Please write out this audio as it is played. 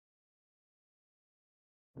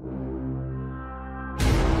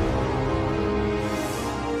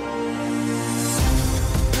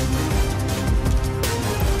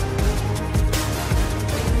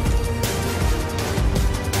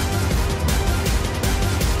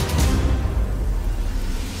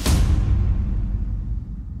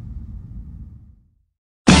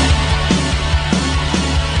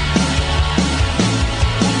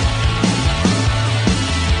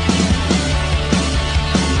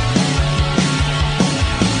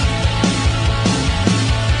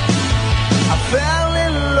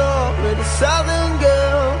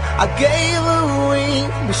I gave her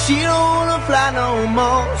wings, but she don't wanna fly no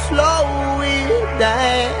more. Slow it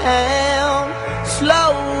down,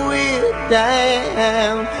 slow it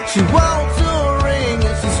down. She wants a ring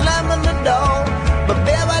and she's slamming the door. But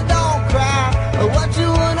baby, don't cry, what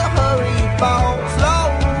you in a hurry for? Slow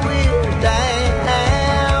it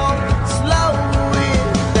down, slow it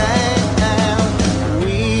down.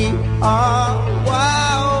 We are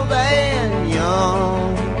wild and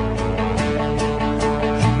young.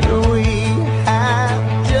 We have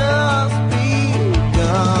just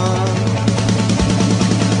begun.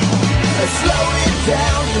 Slow it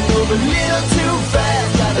down, you move a little too fast.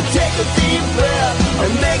 Gotta take a deep breath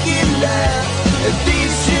and make it last.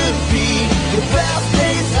 These should be the best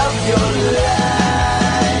days of your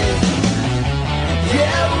life.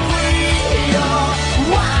 Yeah, we are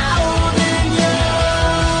wild and young.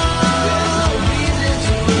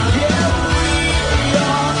 Yeah, we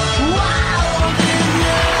are wild and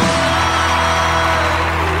young.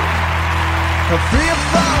 A free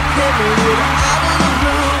fall came out of the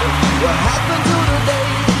blue. What happened to the day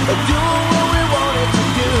of doing what we wanted to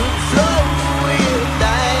do? Slow it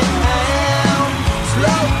down,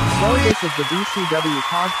 slow. This is the BCW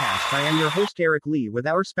podcast. I am your host Eric Lee with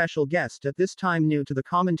our special guest at this time new to the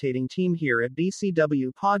commentating team here at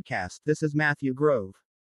BCW podcast. This is Matthew Grove.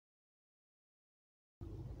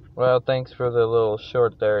 Well, thanks for the little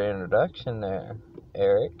short introduction there,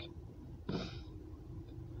 Eric.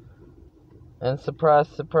 And surprise,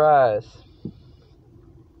 surprise,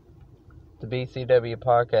 the BCW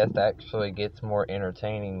podcast actually gets more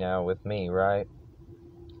entertaining now with me, right?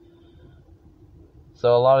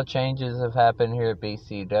 So a lot of changes have happened here at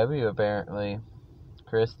BCW, apparently.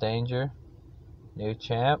 Chris Danger, new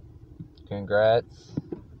champ, congrats.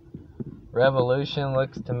 Revolution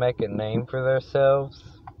looks to make a name for themselves.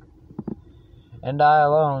 And I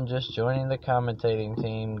alone just joining the commentating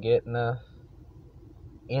team, getting a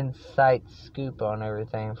inside scoop on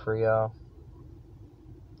everything for y'all.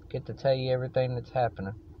 Get to tell you everything that's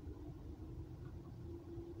happening.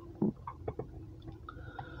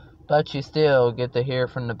 But you still get to hear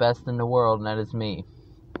from the best in the world, and that is me.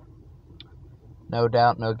 No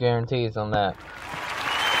doubt, no guarantees on that.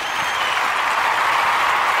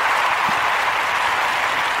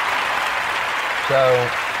 So,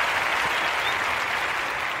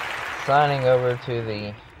 signing over to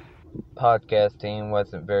the podcast team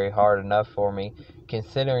wasn't very hard enough for me,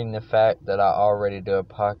 considering the fact that I already do a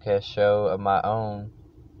podcast show of my own,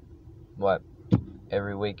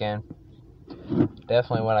 every weekend.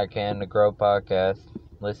 Definitely when I can, the Grow Podcast.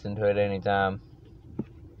 Listen to it anytime.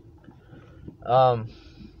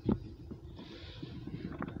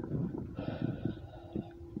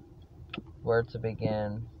 Where to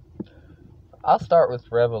begin? I'll start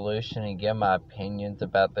with Revolution and give my opinions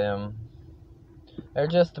about them. They're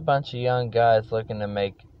just a bunch of young guys looking to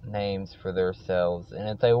make names for themselves. And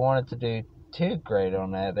if they wanted to do too great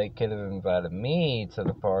on that, they could have invited me to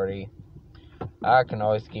the party. I can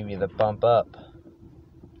always give you the bump up.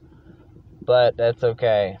 But that's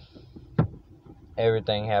okay.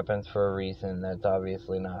 Everything happens for a reason. That's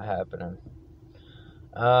obviously not happening.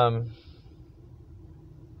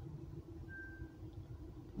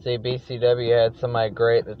 See, BCW had somebody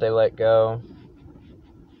great that they let go.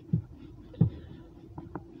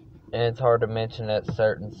 And it's hard to mention that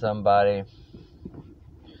certain somebody.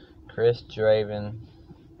 Chris Draven.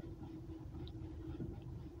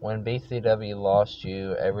 When BCW lost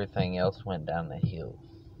you, everything else went down the hill.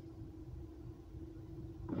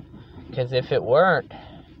 Because if it weren't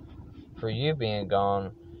for you being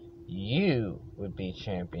gone, you would be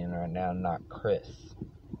champion right now, not Chris.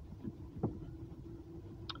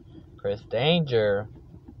 Chris Danger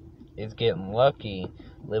is getting lucky,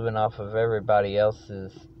 living off of everybody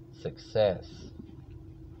else's success.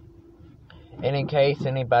 And in case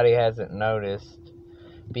anybody hasn't noticed,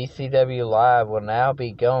 BCW Live will now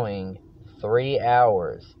be going 3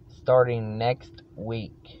 hours starting next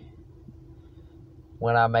week,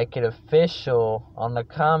 when I make it official on the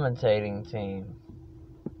commentating team.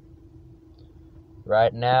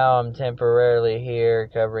 Right now, I'm temporarily here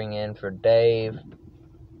covering in for Dave.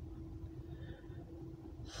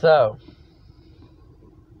 So,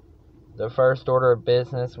 the first order of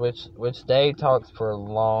business, which Dave talks for a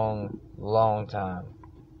long, long time.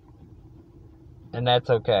 And that's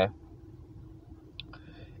okay.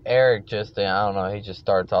 Eric just, I don't know, he just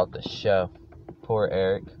starts off the show. Poor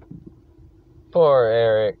Eric. Poor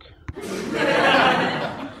Eric.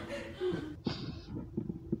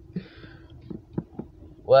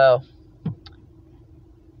 Well,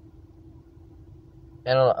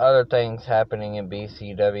 And other things happening in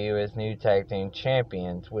BCW is new tag team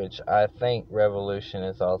champions, which I think Revolution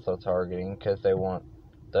is also targeting because they want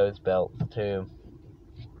those belts too.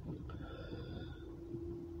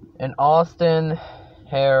 And Austin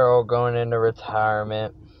Harrell going into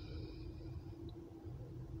retirement.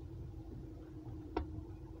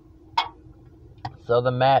 So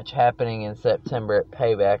the match happening in September at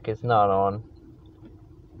Payback is not on.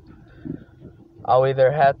 I'll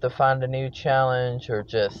either have to find a new challenge or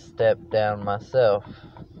just step down myself.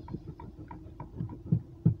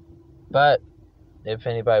 But if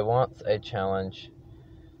anybody wants a challenge,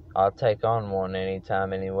 I'll take on one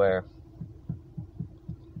anytime, anywhere.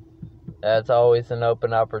 That's always an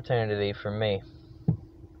open opportunity for me.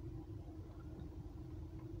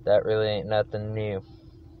 That really ain't nothing new.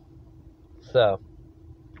 So,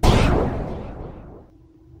 the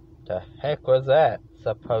heck was that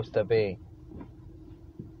supposed to be?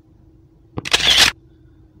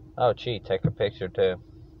 Oh, gee, take a picture too.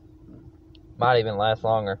 Might even last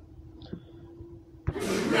longer.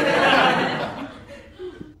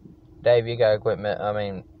 Dave, you gotta quit.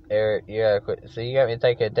 Eric, you gotta quit. So you got me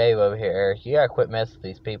taking Dave over here, Eric. You gotta quit messing with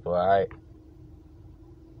these people, alright?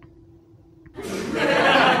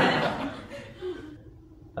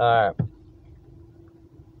 Alright.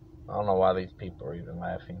 I don't know why these people are even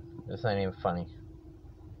laughing. This ain't even funny.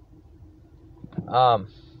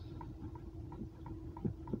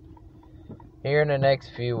 Here in the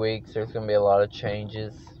next few weeks, there's going to be a lot of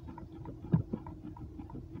changes.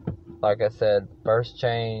 Like I said, first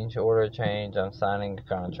change, order change. I'm signing a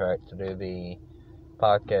contract to do the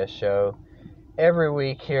podcast show every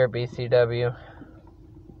week here at BCW.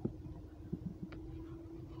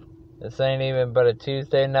 This ain't even but a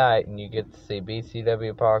Tuesday night, and you get to see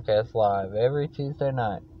BCW Podcast live every Tuesday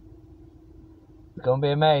night. It's going to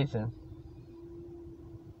be amazing.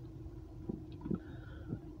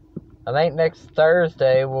 I think next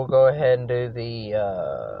Thursday we'll go ahead and do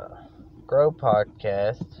the Grow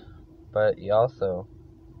podcast, but you also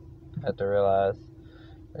have to realize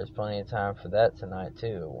there's plenty of time for that tonight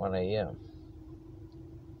too, at 1 a.m.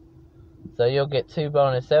 So you'll get 2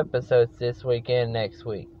 bonus episodes this week and next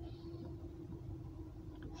week.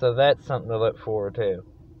 So that's something to look forward to.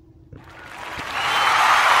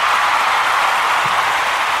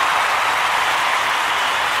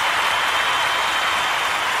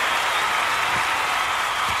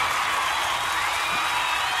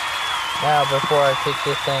 Now, before I kick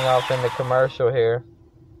this thing off into commercial here,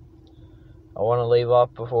 I want to leave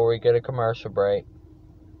off before we get a commercial break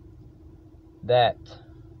that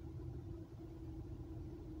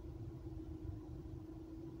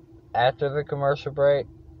after the commercial break,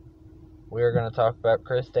 we are going to talk about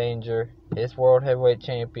Chris Danger, his World Heavyweight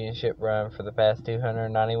Championship run for the past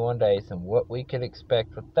 291 days, and what we could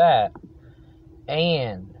expect with that.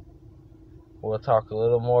 And we'll talk a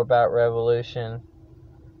little more about Revolution.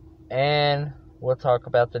 And we'll talk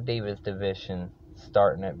about the Divas division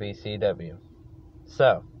starting at BCW.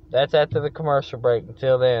 So, that's after the commercial break.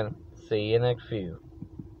 Until then, see you next few.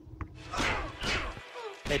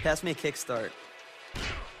 Hey, pass me a kickstart.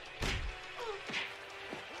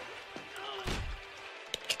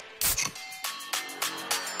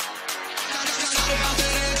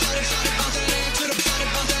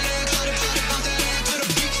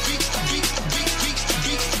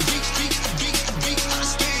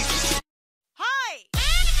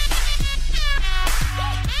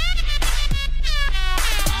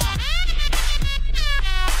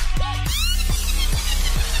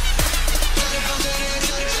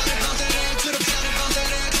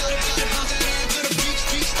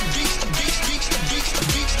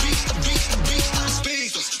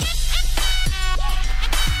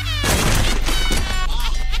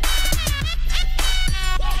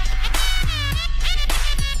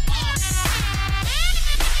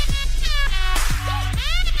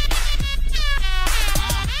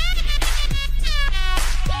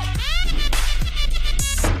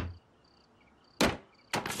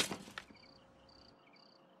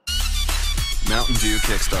 Mountain Dew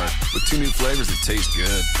Kickstart with 2 new flavors that taste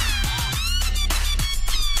good.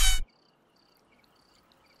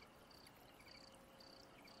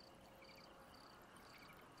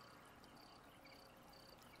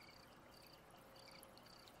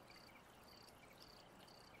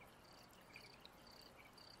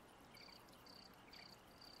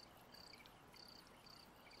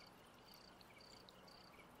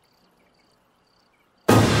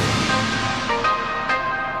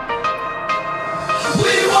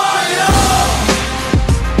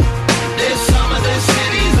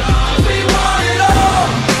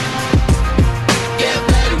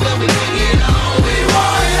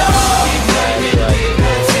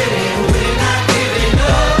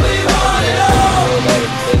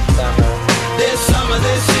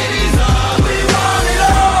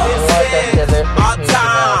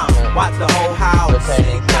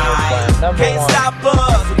 number Can't one. stop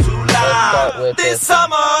us for too Let's start long. with This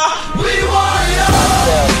summer, we want it all.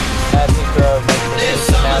 myself, Matthew Grove, makes the This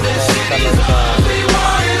Houston summer, Mountain this city's SummerSlam. on. We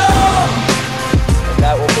want it all. And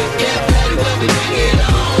that will be returning this weekend.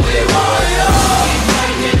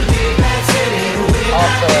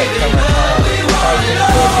 Also at SummerSlam, Tyson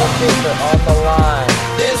Championships are on the line.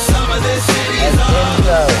 This summer, this As city's on.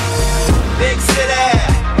 Enzo Big city,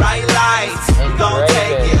 bright lights. We and gon'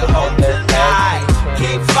 take Draven it home defend their tonight. tag team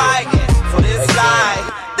Keep championships fighting for this against life.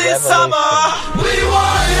 This summer, Revolution. we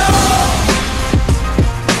want it all.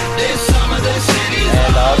 This summer, this city's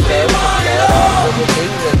And on. also We to want it start all. off with the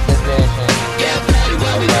Divas division. Get ready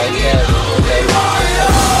when we Okay, make yes, it. We want it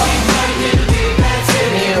all. the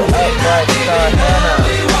new upright star Hannah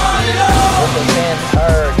We want it all. with the Van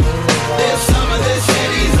Herd This summer, this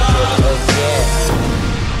city's on. again.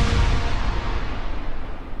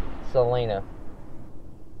 Selena.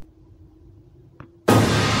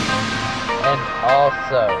 And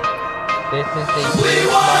also, this is the huge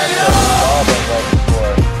match that we've all been waiting for.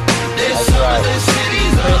 This That's summer, right. this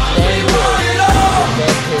city's on. Chris We want it all.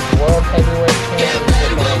 defends his World Heavyweight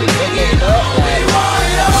Championship in a triple threat match.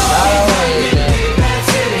 Not only against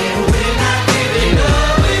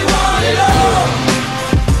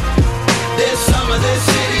This summer, this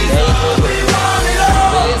city's on. We want it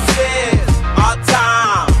all. This is our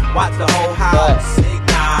time. Watch the whole house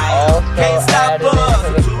ignite. also Can't stop added us into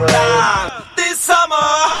for the too fray, long. This summer,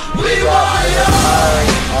 we we got want the it all.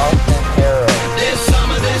 retiring Austin Harrow. This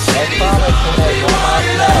summer, this As city's promised, he on. made We one want last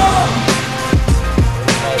it match. all.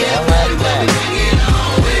 He made one last match. Bring it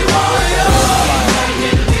on. We want it all.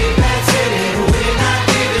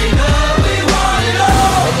 We want it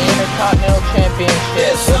all. And the Intercontinental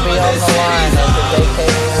Championship will be on the line as the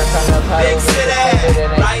vacated Intercontinental title Big is city, defended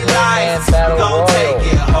in a bright 10-man lights. We battle gon' take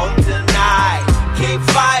royal. it home tonight. Keep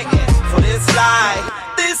fighting for this life.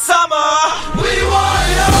 This summer, we want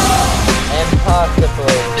it all. And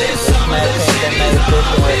possibly, this match has been made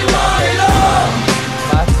official with contest time.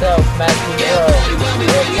 Myself, Matthew Grove,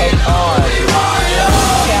 will take on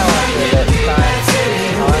any challenger that signs his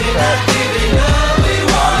contract. His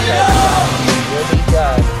contract signing will be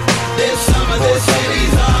done This summer, before this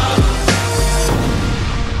city's SummerSlam. on.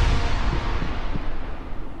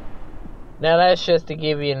 Now that's just to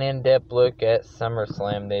give you an in-depth look at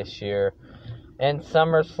SummerSlam this year. And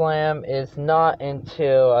SummerSlam is not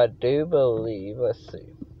until, I do believe, let's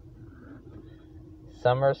see.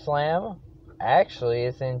 SummerSlam actually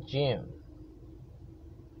is in June.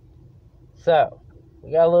 So,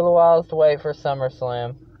 we got a little while to wait for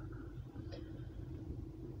SummerSlam.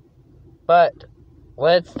 But,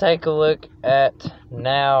 let's take a look at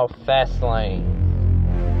now Fastlane.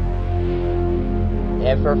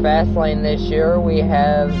 And for Fastlane this year, we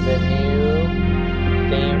have the new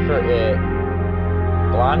theme for it,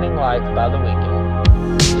 Blinding Lights by The Weeknd.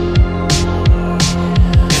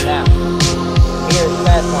 Now, here's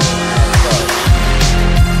Fastlane matchup.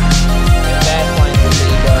 And Fastlane will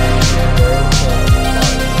be going in very soon,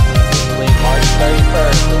 between March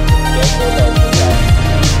 31st and the scheduled exercise.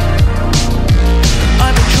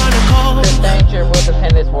 I've been trying to call. Chris Danger will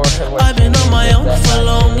defend his World Heavyweight I've been on my own Championship for that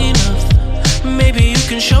long night. enough. Maybe you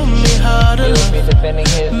can show me how to He will be love. defending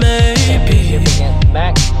his Maybe. championship against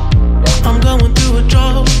Max Danger. I'm going through a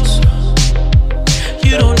drought.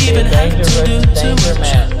 You don't even have to do too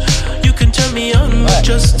much. You can turn me on with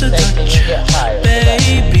just a touch,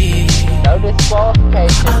 baby. No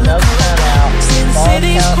disqualification, no count out. Since Ball it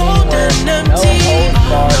is count cold anywhere, and no empty, holds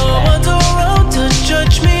barred no match. one's around to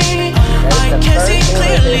judge me. I the can first see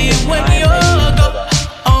clearly revision when I you're made gone.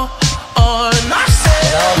 And I said,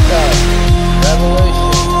 And also,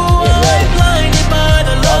 Revolution, get ready. blinded by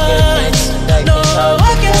the Y'all get a lights. chance to take No, control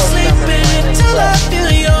I can't before sleep SummerSlam is until I set.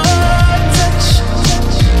 feel your touch.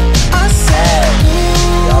 I said,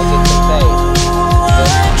 As y'all get to face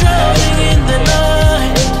I'm drowning in the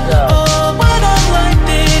night. Enzo, Oh, when I'm like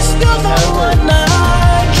this, you're the one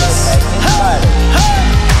I just. taking title.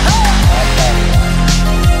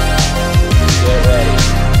 Get ready.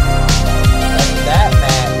 And that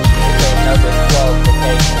match is a no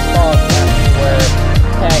disqualification. Ball count anywhere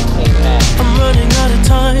tag team match. I'm running out of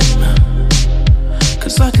time,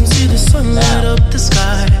 'cause I can see the sun light up the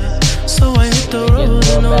sky. So I hit the Gets a road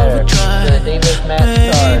in little better. overdrive, The Divas match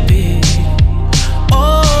starts. baby.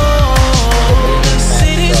 Oh, the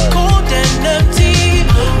city's cold and empty.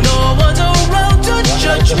 No one's around to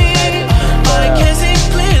judge me. I can see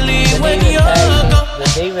clearly The when Divas you're tag team, gone. the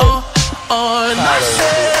Divas And I title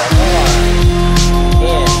said, will be on the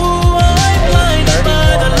line. I'm blinded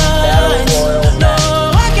by the 34-man battle lights. royal No,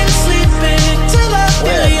 match. I can sleep until I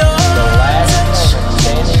feel With your the last touch. woman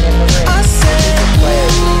standing in the ring I to said,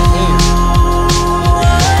 declare the new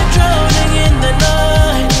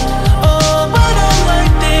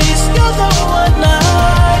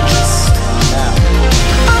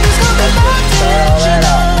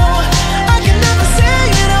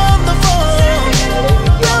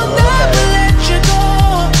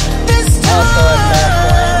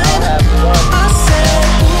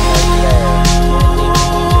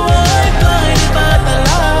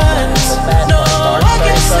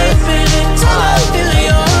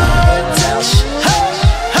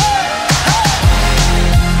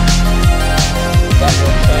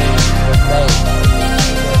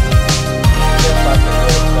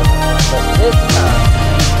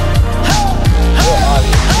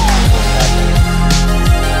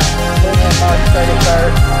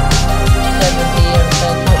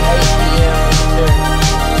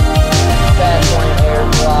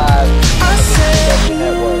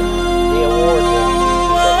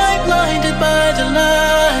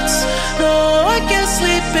I can't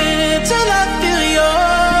sleep until I feel your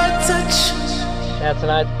touch. Now,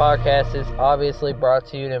 tonight's podcast is obviously brought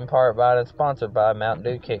to you in part by and sponsored by Mountain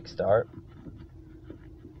Dew Kickstart.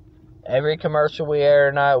 Every commercial we air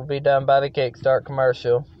tonight will be done by the Kickstart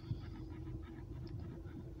commercial.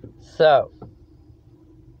 So,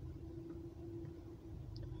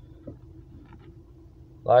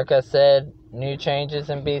 like I said, new changes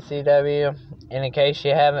in BCW. And in case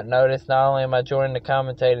you haven't noticed, not only am I joining the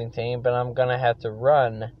commentating team, but I'm going to have to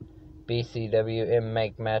run BCW and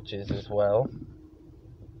make matches as well.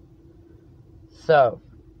 So,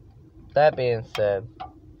 that being said,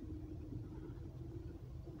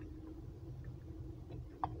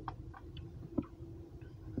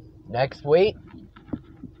 next week,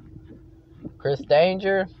 Chris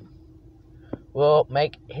Danger will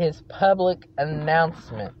make his public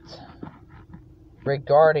announcement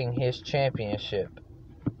regarding his championship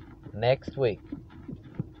next week.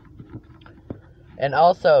 And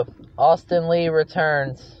also, Austin Lee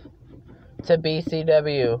returns to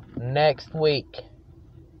BCW next week.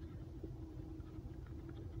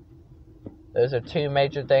 Those are two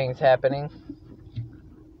major things happening.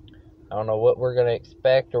 I don't know what we're going to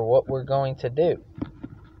expect or what we're going to do.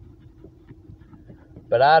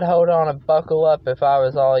 But I'd hold on and buckle up if I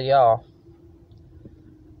was all y'all.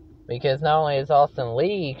 Because not only is Austin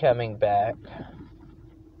Lee coming back,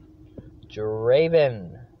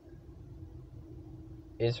 Draven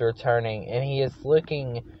is returning. And he is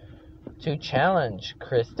looking to challenge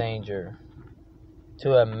Chris Danger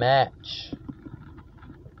to a match.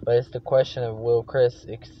 But it's the question of, will Chris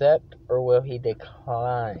accept or will he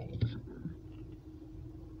decline?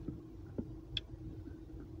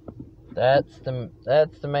 That's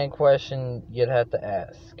the main question you'd have to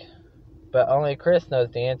ask. But only Chris knows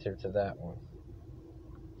the answer to that one.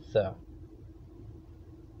 So.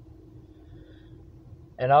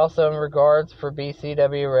 And also in regards for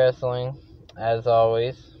BCW Wrestling, as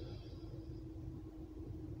always,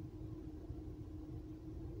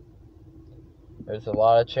 there's a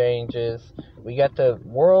lot of changes. We got the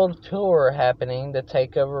World Tour happening, the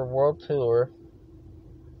TakeOver World Tour.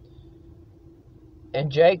 And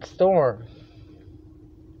Jake Storm,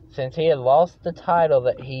 since he had lost the title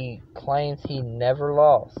that he claims he never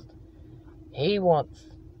lost, he wants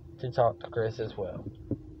to talk to Chris as well.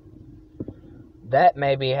 That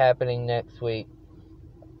may be happening next week.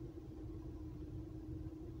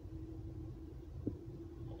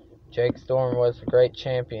 Jake Storm was a great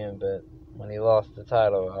champion, but when he lost the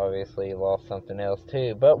title, obviously he lost something else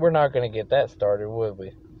too. But we're not going to get that started, would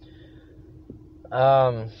we?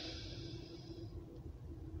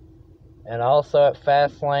 And also at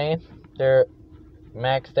Fastlane,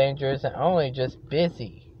 Max Danger isn't only just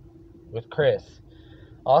busy with Chris.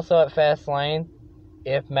 Also at Fastlane,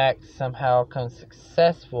 if Max somehow becomes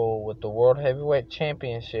successful with the World Heavyweight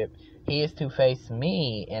Championship, he is to face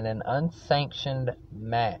me in an unsanctioned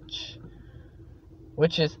match,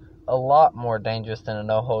 which is a lot more dangerous than a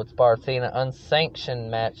no-holds-barred. See, in an unsanctioned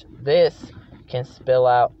match, this can spill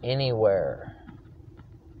out anywhere,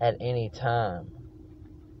 at any time,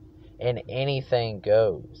 and anything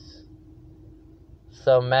goes.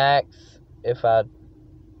 So Max, if I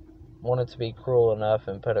wanted to be cruel enough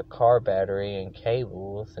and put a car battery and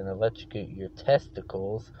cables and electrocute your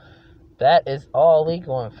testicles, that is all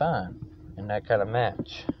legal and fine in that kind of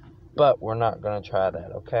match. But we're not going to try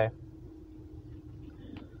that, okay?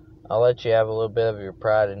 I'll let you have a little bit of your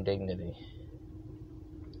pride and dignity.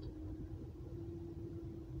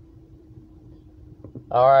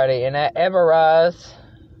 Alrighty, and at Everrise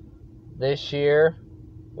this year,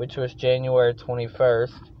 which was January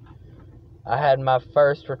 21st, I had my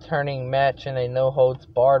first returning match in a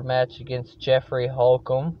no-holds-barred match against Jeffrey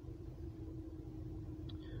Holcomb.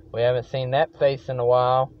 We haven't seen that face in a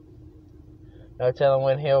while. No telling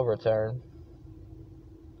when he'll return.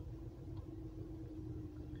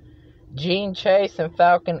 Gene Chase and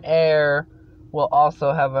Falcon Air will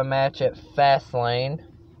also have a match at Fastlane.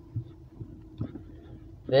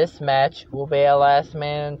 This match will be a last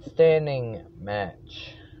man standing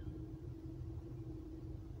match.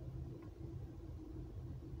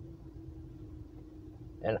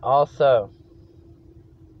 And also,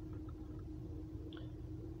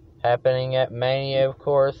 happening at Mania, of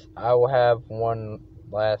course, I will have one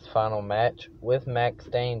last final match with Max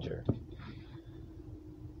Danger.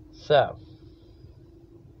 So,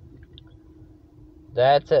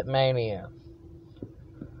 that's at Mania.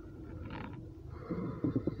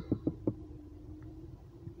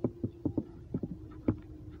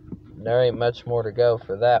 There ain't much more to go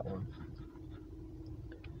for that one.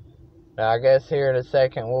 Now, I guess here in a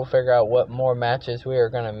second we'll figure out what more matches we are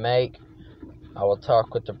going to make. I will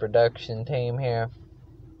talk with the production team here.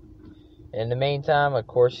 In the meantime, of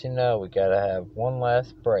course, we gotta have one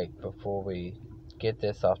last break before we get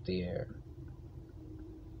this off the air.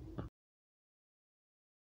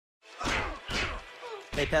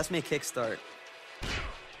 Hey, pass me a kickstart.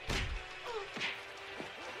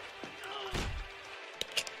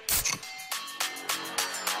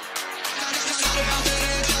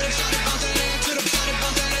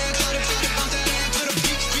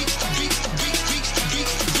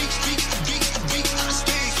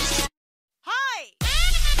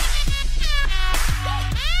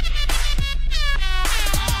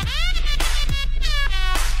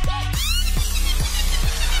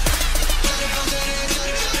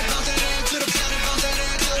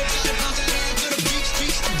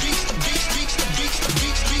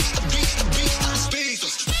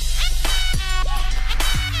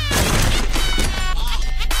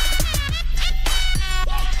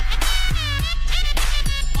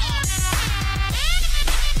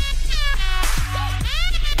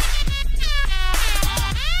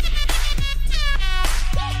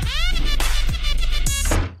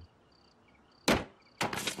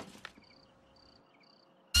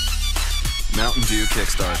 Mountain Dew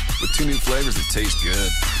Kickstart with 2 new flavors that taste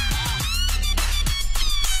good.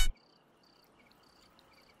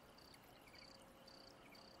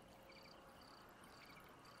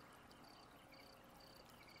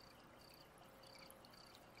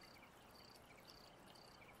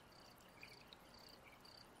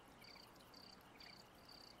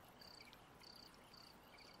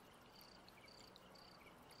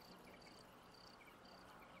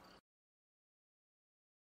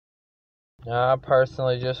 Now, I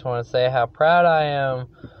personally just want to say how proud I am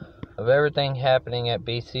of everything happening at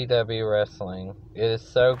BCW Wrestling. It is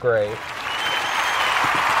so great. There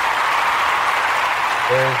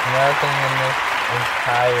is nothing in this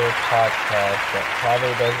entire podcast that probably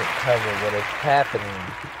doesn't cover what is happening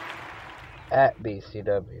at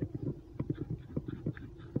BCW.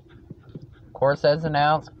 Of course, as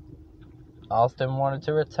announced, Austin wanted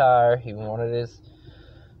to retire. He wanted his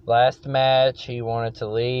last match. He wanted to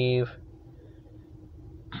leave.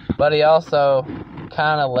 But he also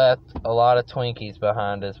kind of left a lot of Twinkies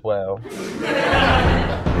behind as well.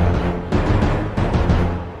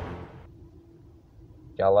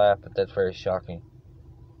 Y'all laugh, but that's very shocking.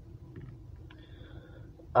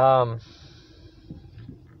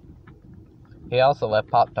 He also left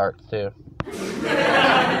Pop-Tarts too.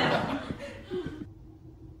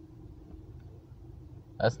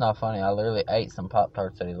 That's not funny. I literally ate some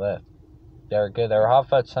Pop-Tarts that he left. They were good. They were hot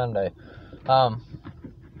fudge sundae.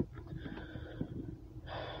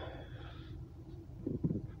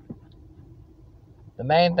 The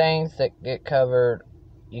main things that get covered,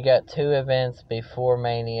 you got 2 events before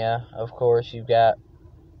Mania. Of course, you've got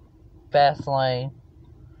Fastlane.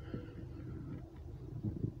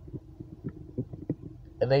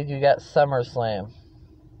 And then you got SummerSlam,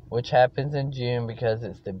 which happens in June because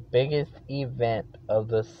it's the biggest event of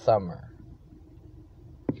the summer.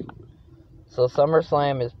 So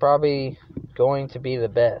SummerSlam is probably going to be the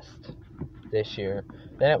best this year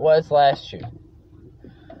than it was last year.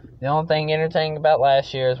 The only thing entertaining about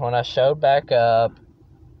last year is when I showed back up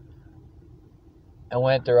and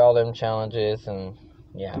went through all them challenges, and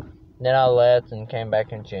yeah. Then I left and came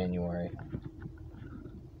back in January.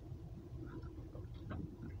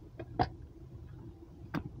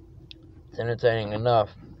 It's entertaining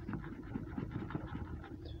enough.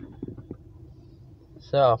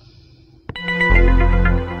 So,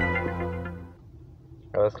 that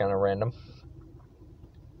was kind of random.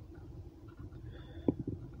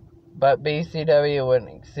 But BCW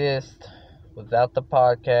wouldn't exist without the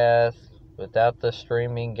podcast, without the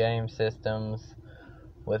streaming game systems,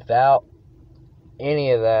 without any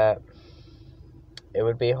of that. It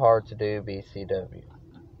would be hard to do BCW.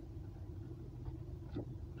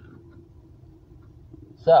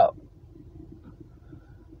 So,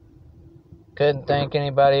 couldn't thank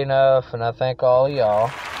anybody enough, and I thank all of y'all.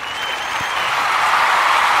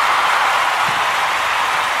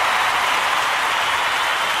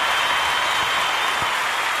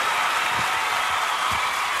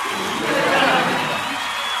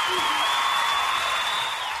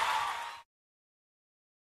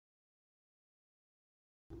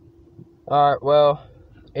 Alright, well,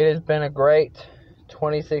 it has been a great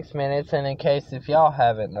 26 minutes, and in case if y'all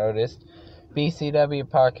haven't noticed, BCW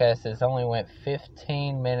podcast has only went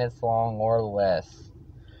 15 minutes long or less.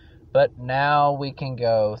 But now we can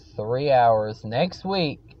go 3 hours next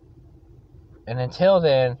week, and until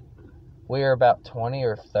then, we are about 20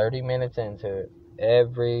 or 30 minutes into it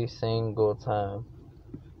every single time.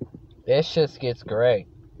 This just gets great.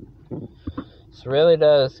 This really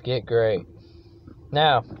does get great.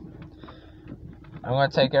 Now, I'm going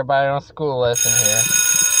to take everybody on a school lesson here.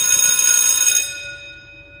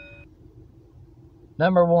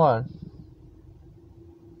 Number 1.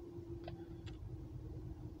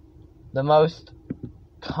 The most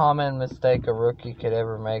common mistake a rookie could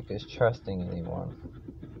ever make is trusting anyone.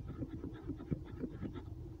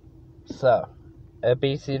 So, at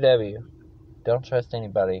BCW, don't trust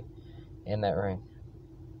anybody in that ring.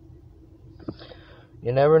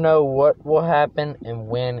 You never know what will happen and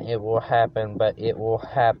when it will happen, but it will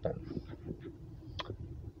happen.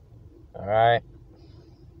 Alright?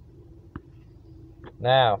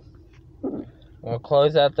 Now, I'm going to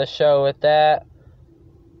close out the show with that.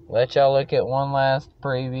 Let y'all look at one last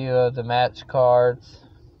preview of the match cards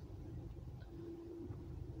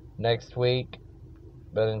next week.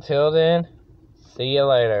 But until then, see you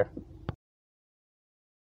later.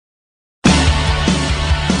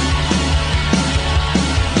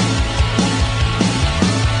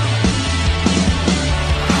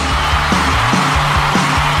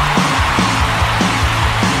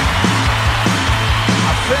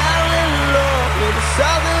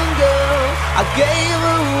 I gave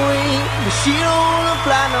her a wing, but she don't wanna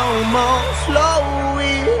fly no more. Slow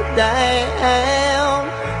it down,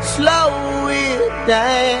 slow it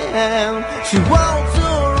down. She wants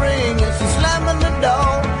a ring and she's slamming the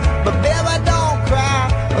door. But baby, don't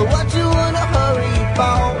cry, I want you in a hurry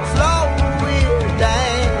for. Slow it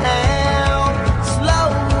down,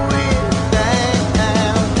 slow it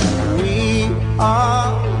down. We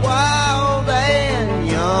are wild and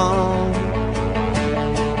young.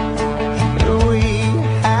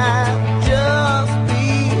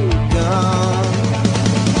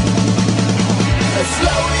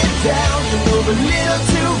 A little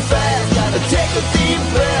too fast, gotta take a deep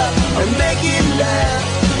breath and make it last.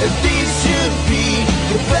 And these should be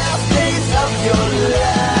the best days of your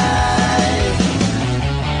life.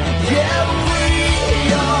 Yeah, we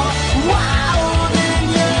are wild and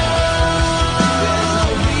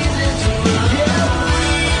young. Yeah,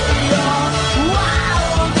 we are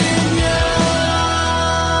wild and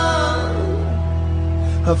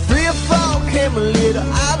young. A 3 or 4 came a little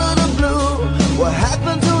out of the blue. What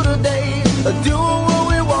happened to the day? Doing what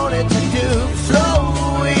we wanted to do.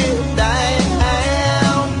 Slow it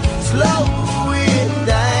down, slow it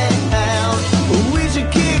down. We should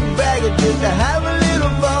kick back and just have